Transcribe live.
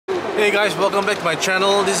Hey guys, welcome back to my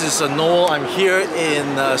channel. This is Noel. I'm here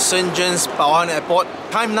in Shenzhen's Bao'an Airport.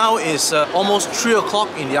 Time now is almost 3 o'clock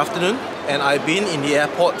in the afternoon, and I've been in the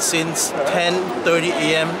airport since 10:30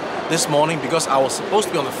 a.m. this morning because I was supposed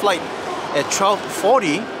to be on the flight at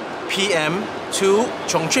 12:40 p.m. to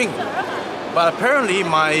Chongqing. But apparently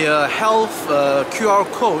my health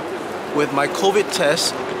QR code with my COVID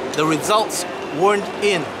test, the results weren't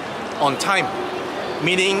in on time,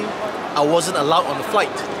 meaning I wasn't allowed on the flight.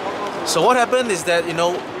 So what happened is that,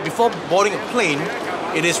 before boarding a plane,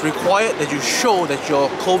 it is required that you show that your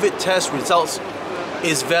COVID test results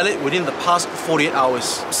is valid within the past 48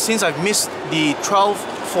 hours. Since I've missed the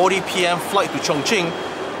 12:40 p.m. flight to Chongqing,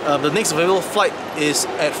 the next available flight is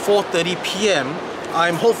at 4:30 p.m.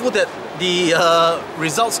 I'm hopeful that the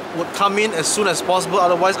results would come in as soon as possible,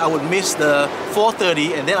 otherwise I would miss the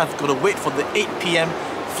 4:30 and then I've got to wait for the 8 p.m.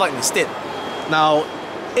 flight instead. Now,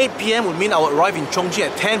 8 p.m. would mean I would arrive in Chongqing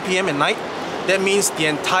at 10 p.m. at night. That means the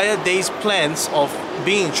entire day's plans of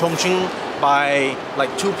being in Chongqing by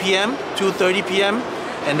like 2 p.m., 2:30 p.m.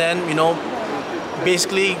 and then,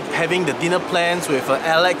 basically having the dinner plans with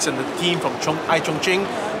Alex and the team from Chongqing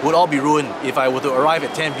would all be ruined if I were to arrive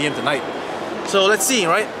at 10 p.m. tonight. So let's see,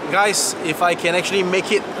 right, guys, if I can actually make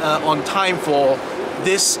it on time for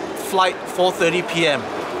this flight 4:30 p.m.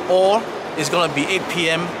 or it's gonna be 8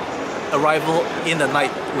 p.m. arrival in the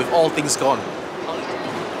night with all things gone.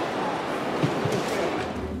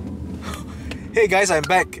 Hey guys, I'm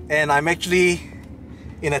back and I'm actually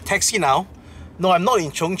in a taxi now. No, I'm not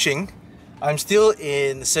in Chongqing. I'm still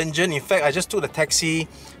in Shenzhen. In fact, I just took the taxi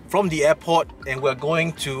from the airport and we're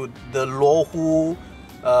going to the Luohu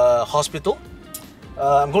hospital.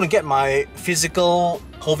 I'm going to get my physical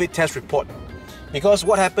COVID test report, because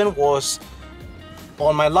what happened was,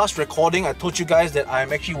 on my last recording, I told you guys that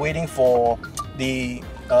I'm actually waiting for the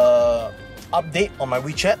update on my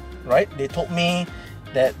WeChat, right? They told me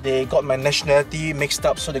that they got my nationality mixed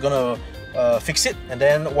up, so they're gonna fix it. And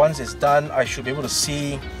then once it's done, I should be able to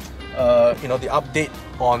see, the update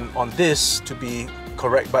on this to be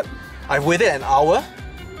correct. But I've waited an hour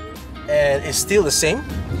and it's still the same.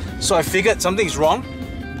 So I figured something is wrong.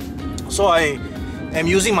 So I am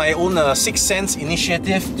using my own Sixth Sense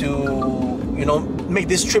initiative to make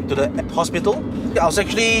this trip to the hospital. I was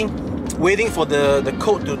actually waiting for the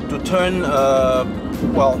code to turn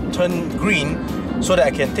turn green so that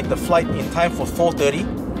I can take the flight in time for 4:30.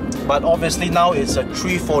 But obviously now it's at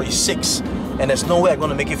 3:46 and there's no way I'm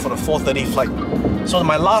going to make it for the 4:30 flight. So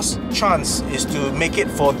my last chance is to make it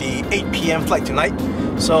for the 8 p.m. flight tonight.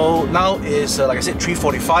 So now is like I said,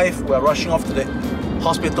 3:45. We're rushing off to the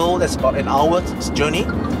hospital. That's about an hour's journey.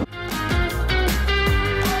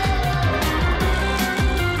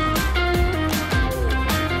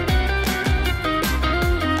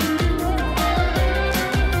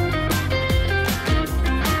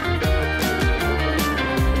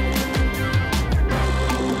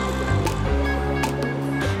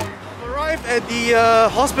 At the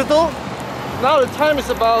hospital. Now the time is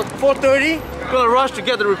about 4:30. I'm gonna rush to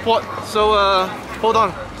get the report. So hold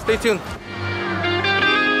on, stay tuned.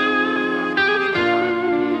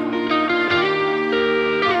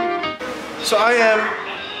 So I am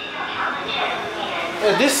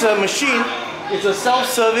at this machine. It's a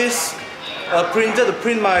self-service printer to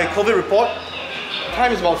print my COVID report.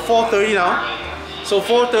 Time is about 4:30 now. So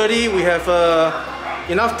 4:30 we have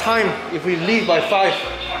enough time if we leave by 5.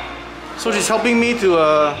 So she's helping me to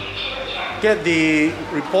get the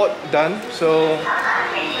report done. So,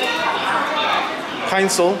 kind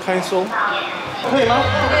soul. 可以吗？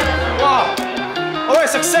哇 ！Alright,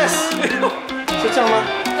 success 是这样吗？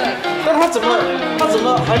对。但它怎么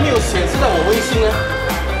还没有显示在我微信呢？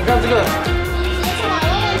你看这个。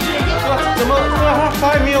对吧？怎么？对吧？它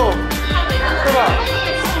还没有，对吧？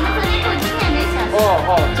哦，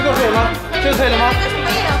这个可以吗？这个可以了吗？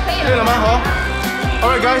可以了吗？好。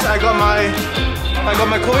Alright guys, I got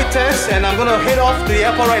my COVID test and I'm gonna head off to the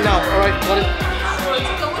airport right now. Alright, got it.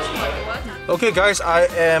 Okay guys, I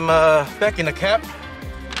am back in the cab.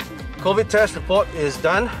 COVID test report is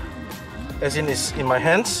done, as in it's in my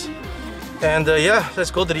hands. And yeah, let's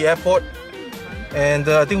go to the airport. And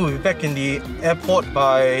I think we'll be back in the airport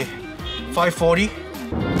by 5:40.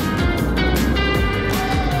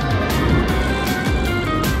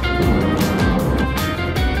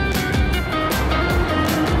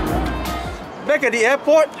 Back at the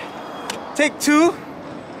airport, take 2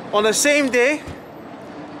 on the same day.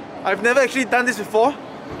 I've never actually done this before,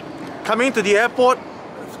 coming to the airport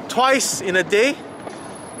twice in a day,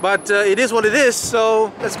 but it is what it is,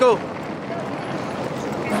 so let's go.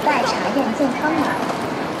 待查验健康码，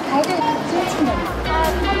排队可接近的旅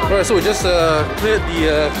客 Alright, so we just cleared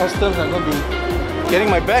the customs. I'm going to be getting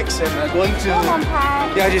my bags and going to.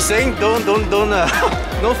 Yeah, she's saying don't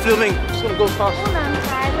no filming. Just gonna go fast.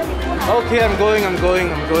 Okay, I'm going.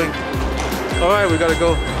 Alright, we gotta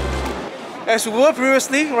go. As we were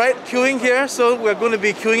previously, right, queuing here, so we're going to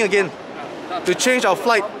be queuing again to change our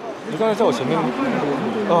flight. 你刚才在我前面吗？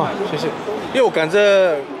哦，谢谢。因为我赶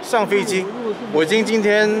着上飞机，我已经今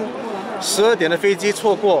天12点的飞机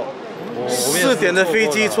错过，4点的飞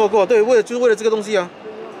机错过。对，就是为了这个东西啊。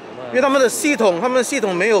因为他们的系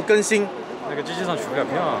统没有更新。那个机器上取不了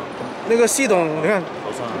票啊。那个系统你看，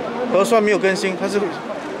核酸没有更新，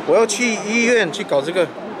我要去医院去搞这个。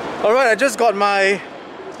Alright, I just got my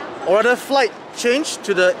flight changed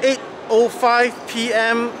to the 8:05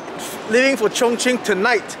 p.m. leaving for Chongqing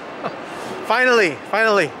tonight. Finally.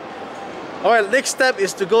 Alright, next step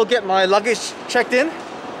is to go get my luggage checked in.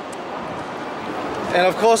 And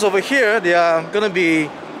of course over here they are gonna be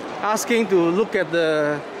asking to look at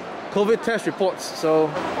the COVID test reports. So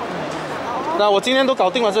那我今天都搞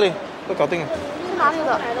定了，这里都搞定了。是哪里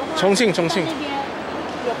的？重庆。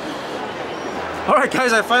Alright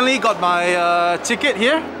guys, I finally got my ticket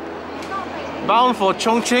here. Bound for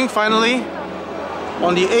Chongqing finally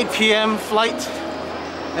on the 8 p.m. flight.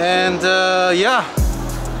 And yeah,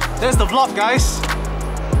 there's the vlog guys.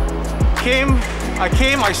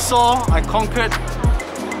 I saw, I conquered.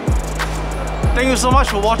 Thank you so much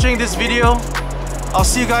for watching this video. I'll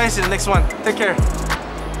see you guys in the next one. Take care.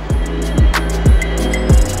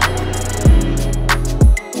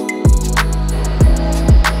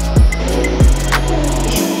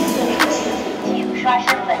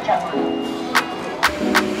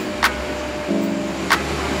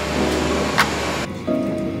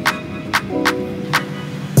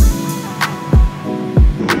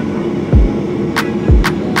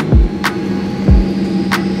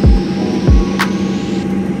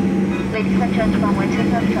 Ladies and gentlemen, we're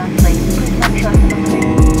taking off translate. Please make sure